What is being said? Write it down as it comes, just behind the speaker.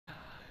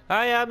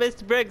Hi, I'm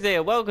Mr. Briggs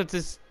here. Welcome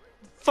to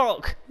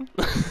fuck.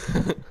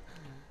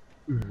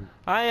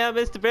 Hi, I'm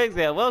Mr. Briggs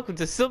here. Welcome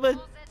to Summer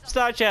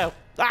Sideshow.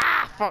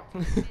 Ah, fuck.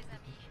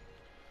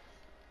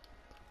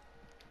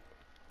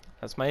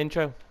 That's my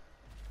intro.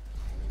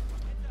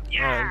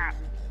 Yeah.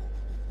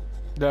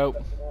 Nope.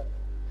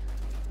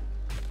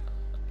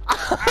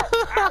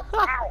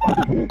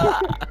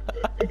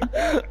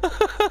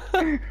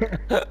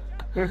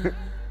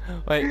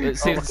 Wait,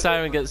 let's see if the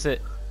siren gets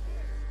it.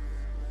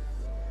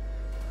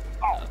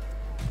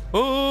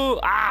 Oh,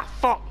 ah,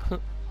 fuck!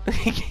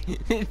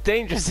 It's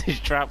dangerous, this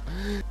trap.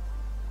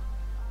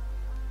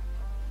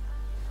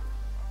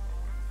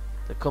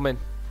 They're coming.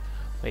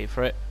 Wait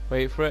for it,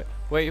 wait for it,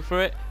 wait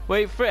for it,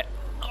 wait for it.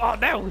 Oh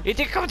no, it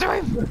did come to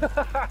him!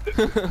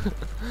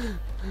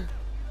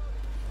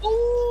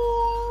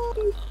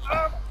 Ooh.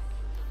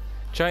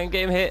 Try and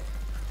get him hit.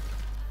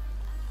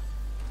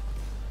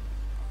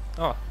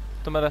 Oh,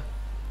 don't matter.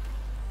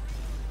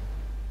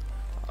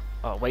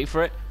 Oh, wait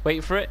for it,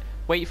 wait for it,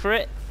 wait for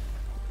it.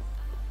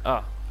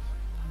 Oh.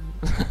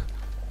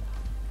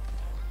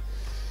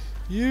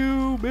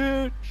 You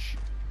bitch!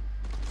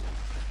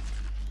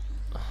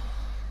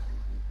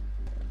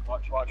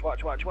 Watch.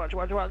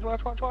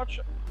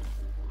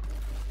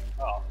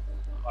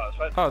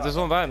 Oh, there's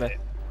one behind me.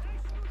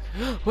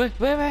 Wait.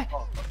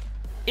 Oh.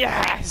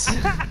 Yes!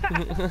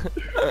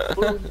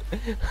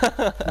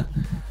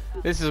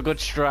 This is a good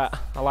strat.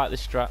 I like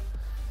this strat.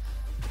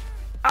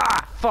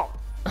 Ah, fuck!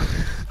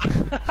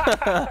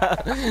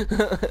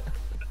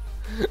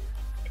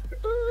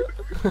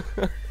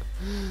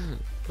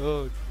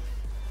 Oh.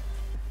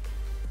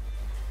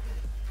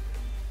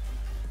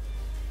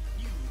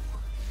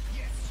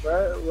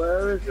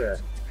 Where is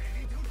it?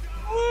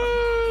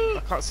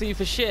 I can't see you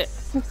for shit.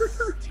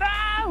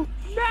 No!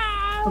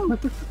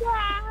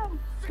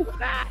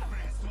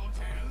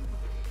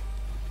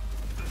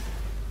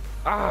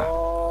 Ah!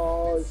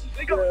 Oh,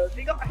 He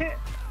got hit.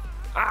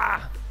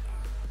 Ah!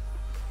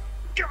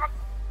 God.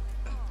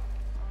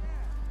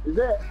 is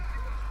it?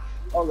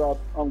 Oh god,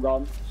 I'm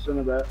gone. Son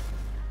of a.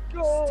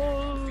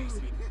 Go.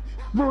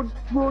 Run!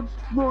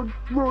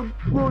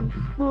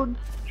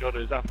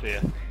 Jordan's after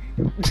you.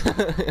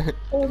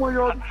 Oh my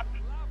god!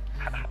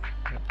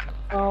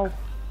 Oh.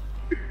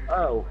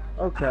 Oh,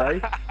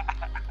 okay.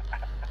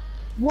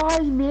 Why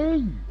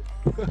me?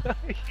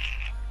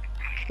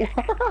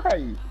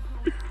 Why?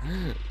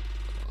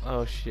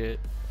 Oh shit.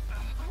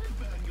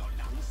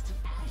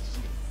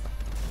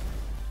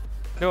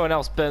 No one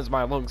else burns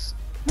my lungs.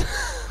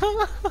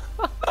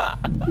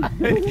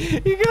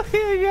 You go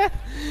here again.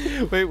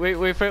 Wait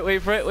for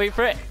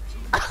it.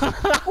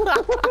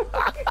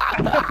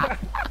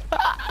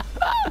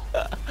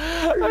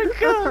 I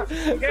can't.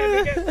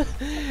 Again.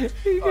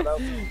 Oh, no.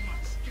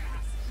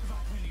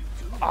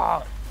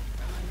 Oh.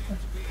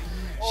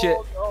 Shit.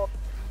 Oh,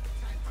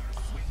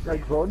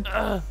 like run.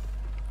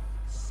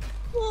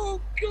 Oh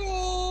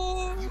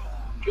god.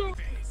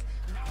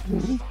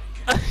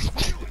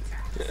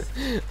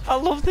 I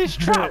love this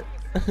trap.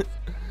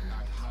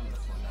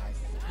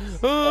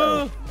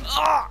 Oh,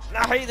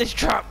 I hate this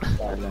trap.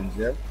 Silence,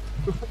 yeah.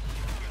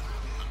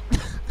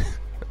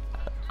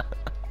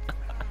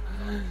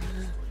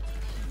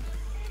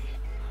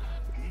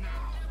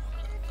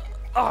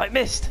 Oh, I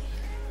missed.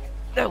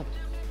 No.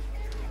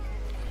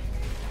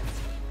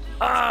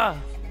 Ah.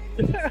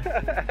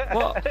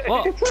 What?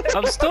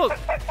 I'm stuck.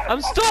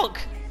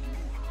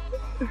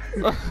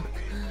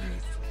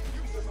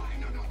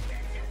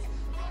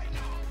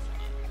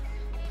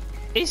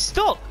 He's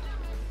stuck.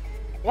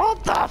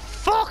 What the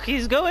fuck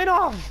is going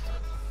off?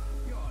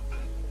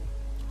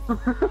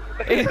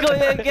 He's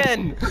going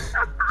again.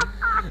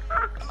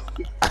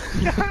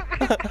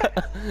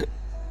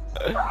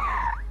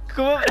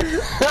 Come on.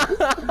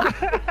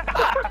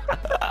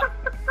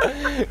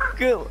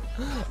 Go.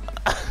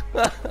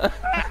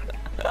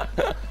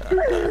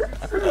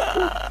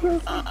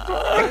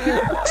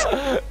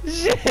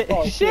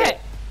 Shit.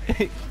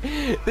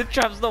 The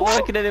trap's not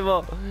working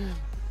anymore.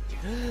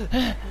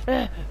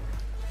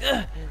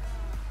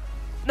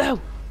 No!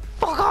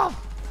 Fuck off!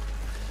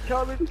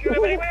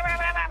 Wait.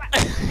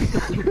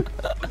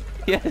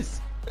 Yes!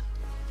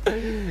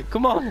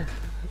 Come on!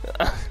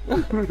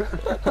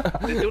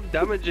 It don't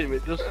damage him,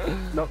 it just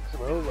knocks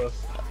him over.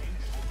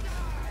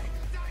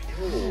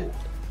 Oh!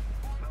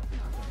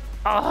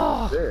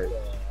 Ow!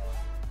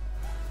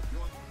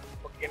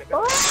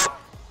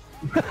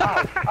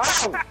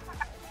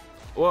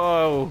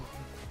 Whoa!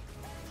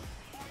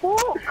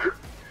 Fuck!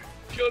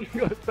 Jordan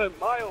got 10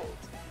 miles.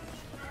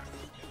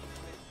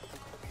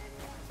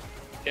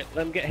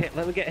 Let him get hit.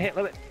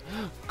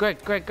 Greg!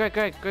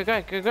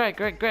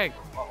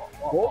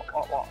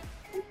 What?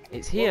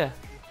 It's here!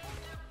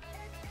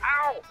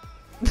 Ow!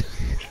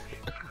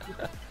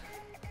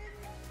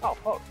 Oh,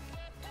 fuck.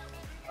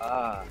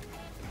 Ah.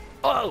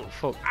 Oh,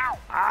 fuck! Ow!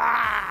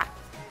 Ah!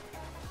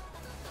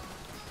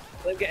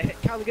 Let him get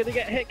hit. Calvin gonna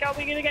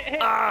get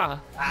hit. Ah!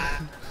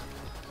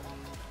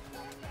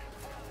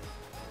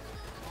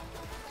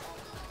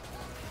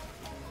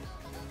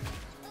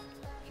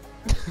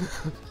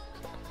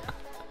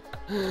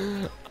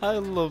 I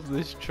love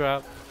this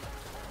trap.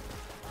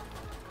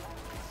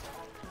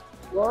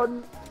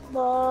 Run!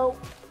 No!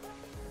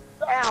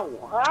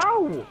 Ow!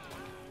 Ow!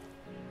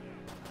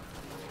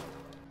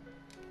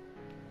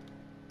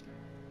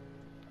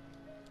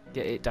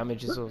 Yeah, it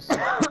damages us.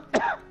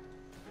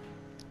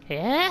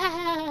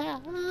 Yeah.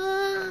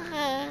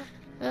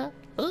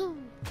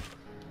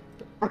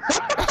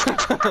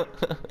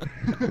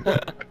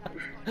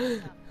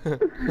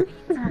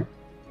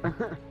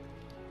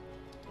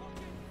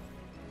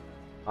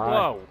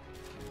 Whoa!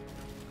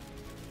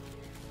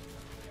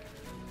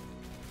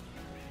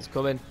 He's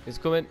coming. He's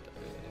coming.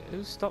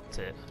 Who stopped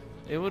it?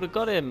 It would have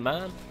got him,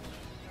 man.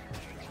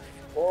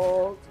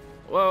 Oh!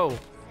 Whoa!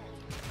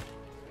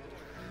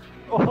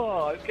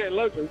 Oh, it's getting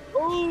loads of.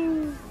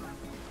 Oh!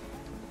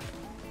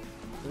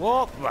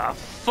 What the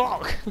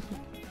fuck?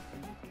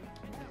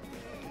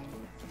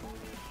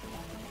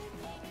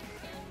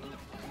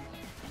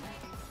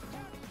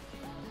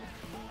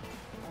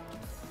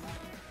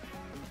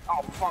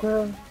 Oh, fuck.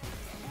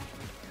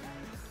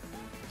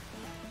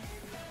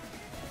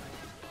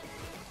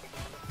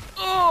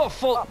 Oh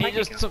fuck! He thank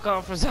you. just took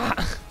off his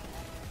hat.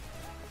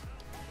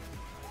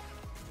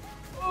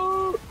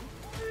 Oh!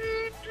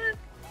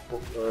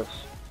 Fuck this.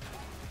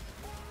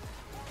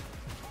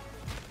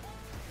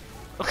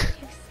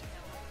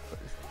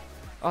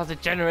 Oh, the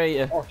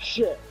generator. Oh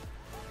shit!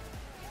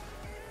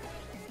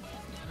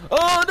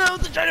 Oh no,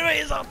 the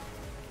generator's up.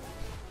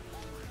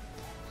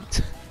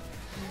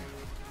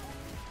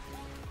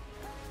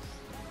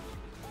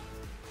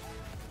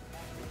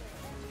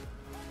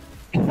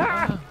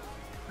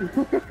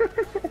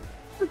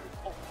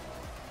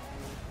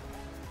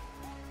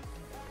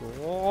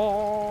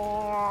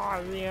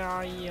 Oh,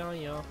 yeah, yeah,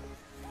 yeah.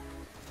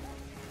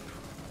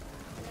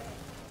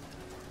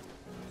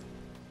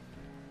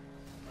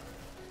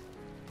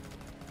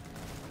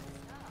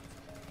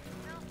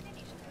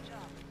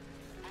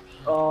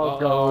 Oh Uh-oh.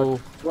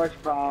 god!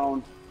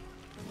 Westbound!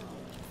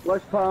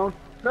 Westbound!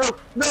 No!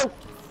 No!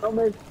 Not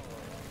me!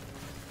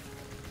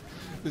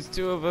 There's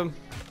two of them.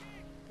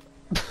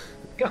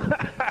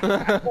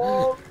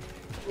 Oh!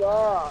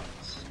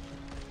 Rats!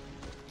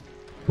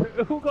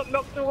 Who got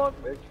knocked on?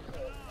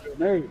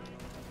 Me!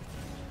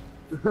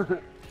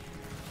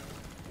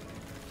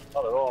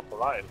 Oh, they're all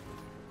flying.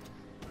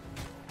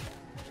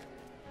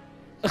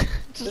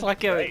 Just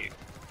like a.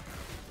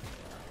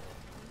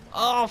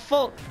 Oh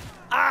fuck!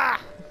 Ah!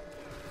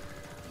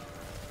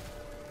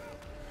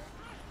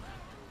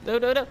 No,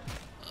 no, no!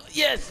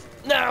 Yes!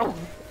 No!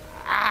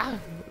 Ah!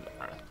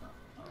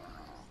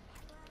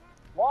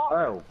 What?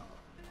 Oh.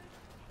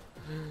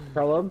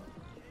 Tell him.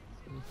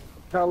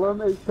 Tell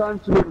him it's time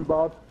to run,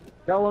 Bob.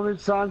 Tell him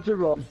it's time to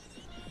run.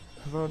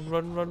 Run,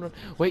 run, run, run!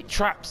 Wait,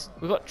 traps!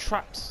 We got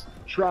traps.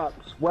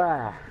 Traps,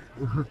 where?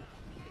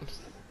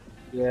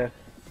 Yeah.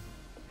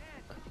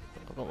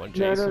 I got one No,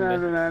 chasing no,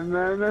 me. no,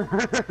 no, no, no.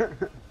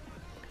 That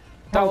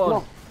Come one.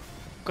 on.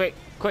 Quick,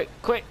 quick,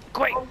 quick,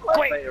 quick, Oh,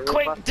 quick, later,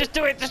 quick! Rupert. Just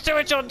do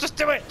it, John! Just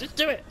do it, just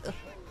do it!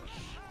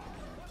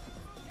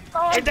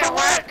 Oh, It didn't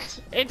work!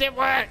 It didn't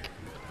work!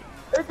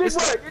 It did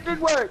work! It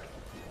did work!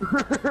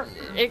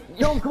 It...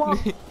 John, come on!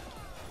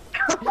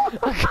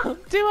 I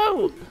can't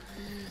do it!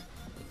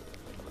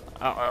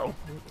 Uh-oh.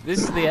 This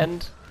is the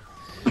end.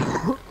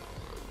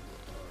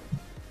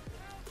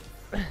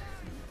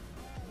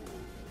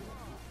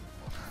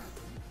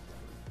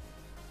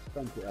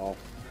 Stamp it off.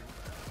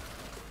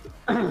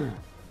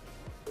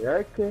 Yeah,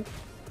 okay.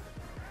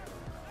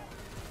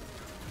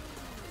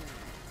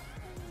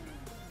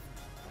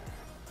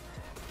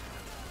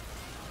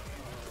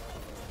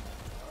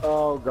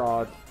 Oh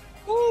god.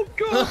 Oh,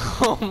 God!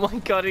 Oh my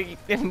god, he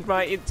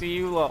right into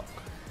you lot.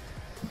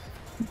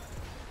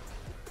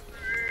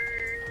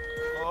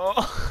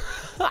 Oh.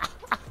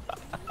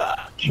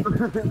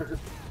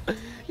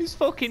 He's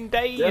fucking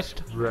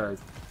dazed. Right.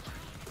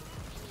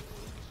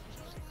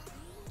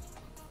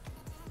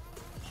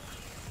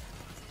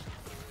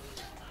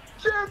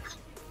 Shit!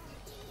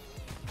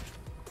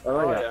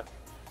 Oh, yeah.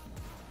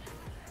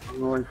 I'm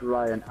going for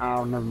Ryan.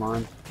 Oh, never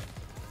mind.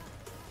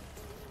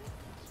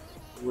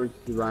 Where's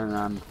the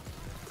Ryan?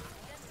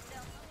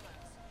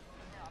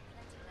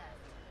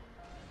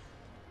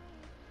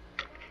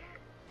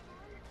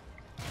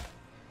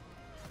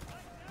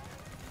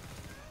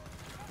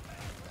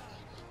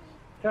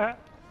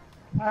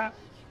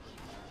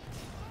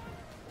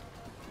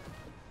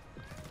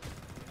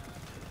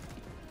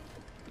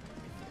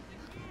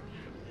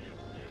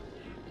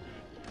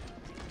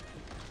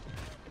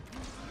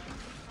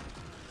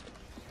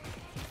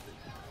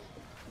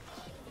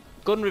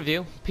 Gun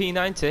review,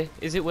 P90,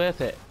 is it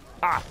worth it?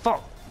 Ah,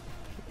 fuck!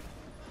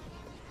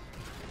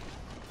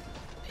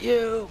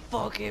 You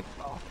fucking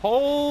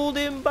hold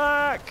him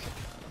back!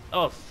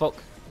 Oh, fuck.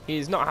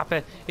 He's not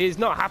happy. He's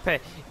not happy.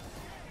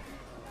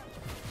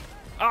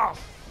 Oh,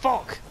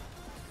 fuck!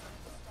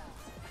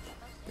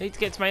 I need to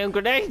get to my own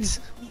grenades!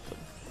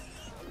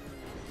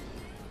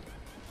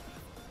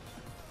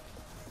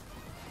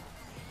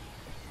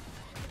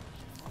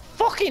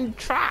 Fucking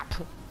trap!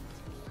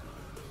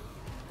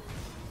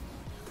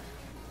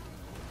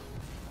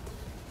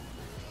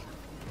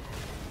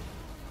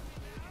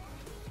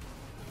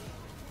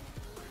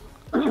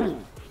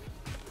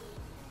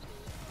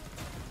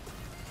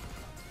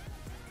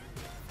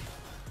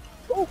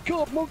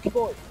 God, monkey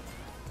boy!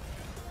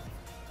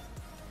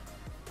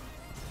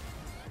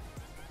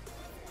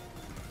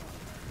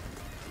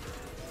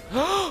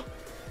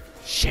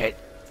 Shit!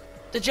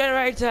 The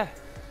generator!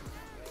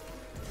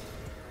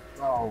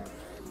 Oh.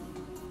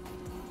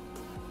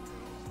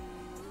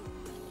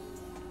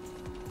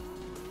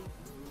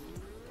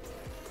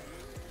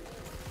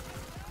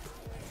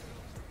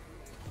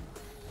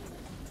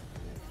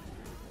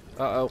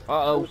 Uh-oh,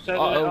 uh-oh, Who's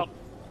setting it uh-oh. up?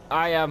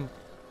 I am.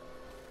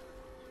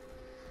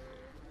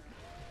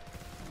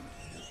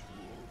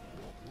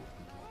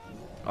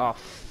 Oh,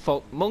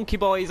 fuck. Monkey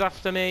boy's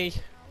after me.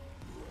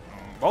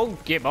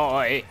 Monkey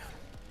boy!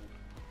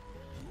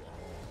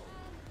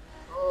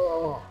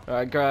 Oh.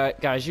 Alright,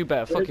 guys, you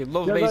better fucking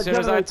love Get me that as soon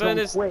as I generator turn on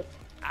this. quick.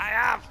 I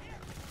have!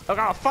 I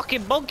got a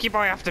fucking monkey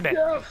boy after me!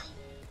 Yes!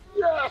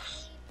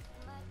 Yes!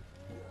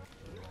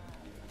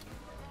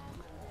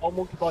 Oh,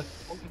 monkey boy,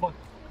 monkey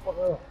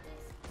boy.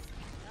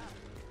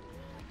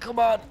 Come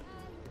on!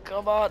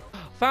 Come on!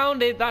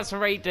 Found it! That's a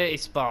right dirty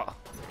spot.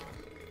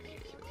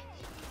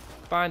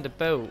 Find a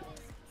boat.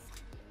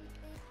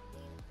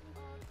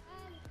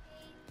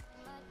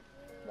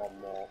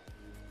 One more.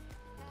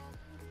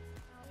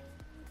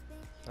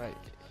 Right.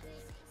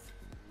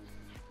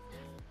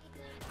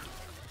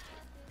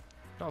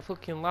 Not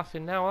fucking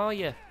laughing now, are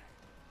you?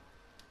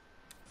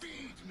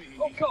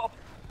 Oh God!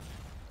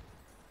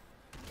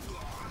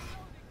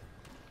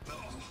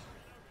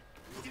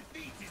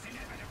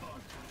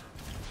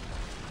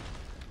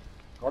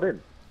 Got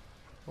him.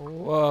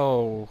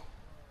 Whoa.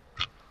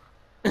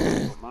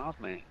 Mad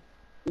me.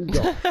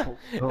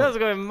 That's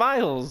going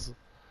miles.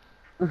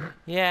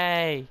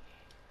 Yay.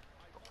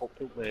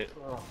 Fucked up, mate.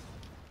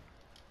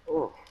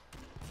 Oh.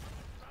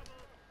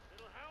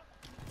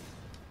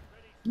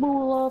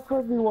 Moolah for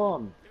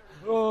everyone.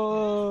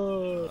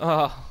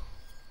 Oh.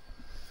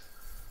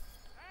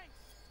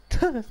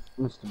 Mr.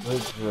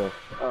 Bridgeworth.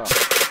 Oh.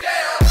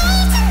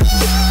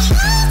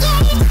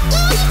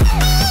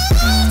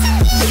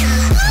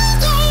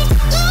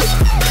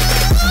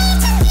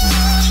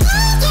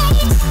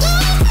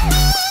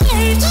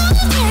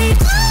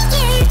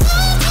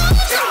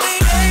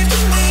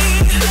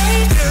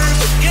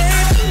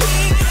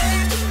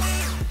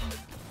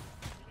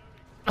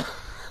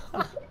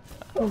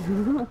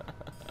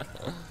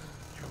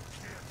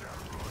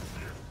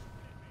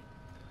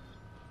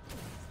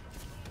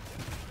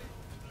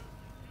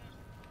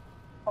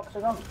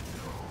 Foxing on.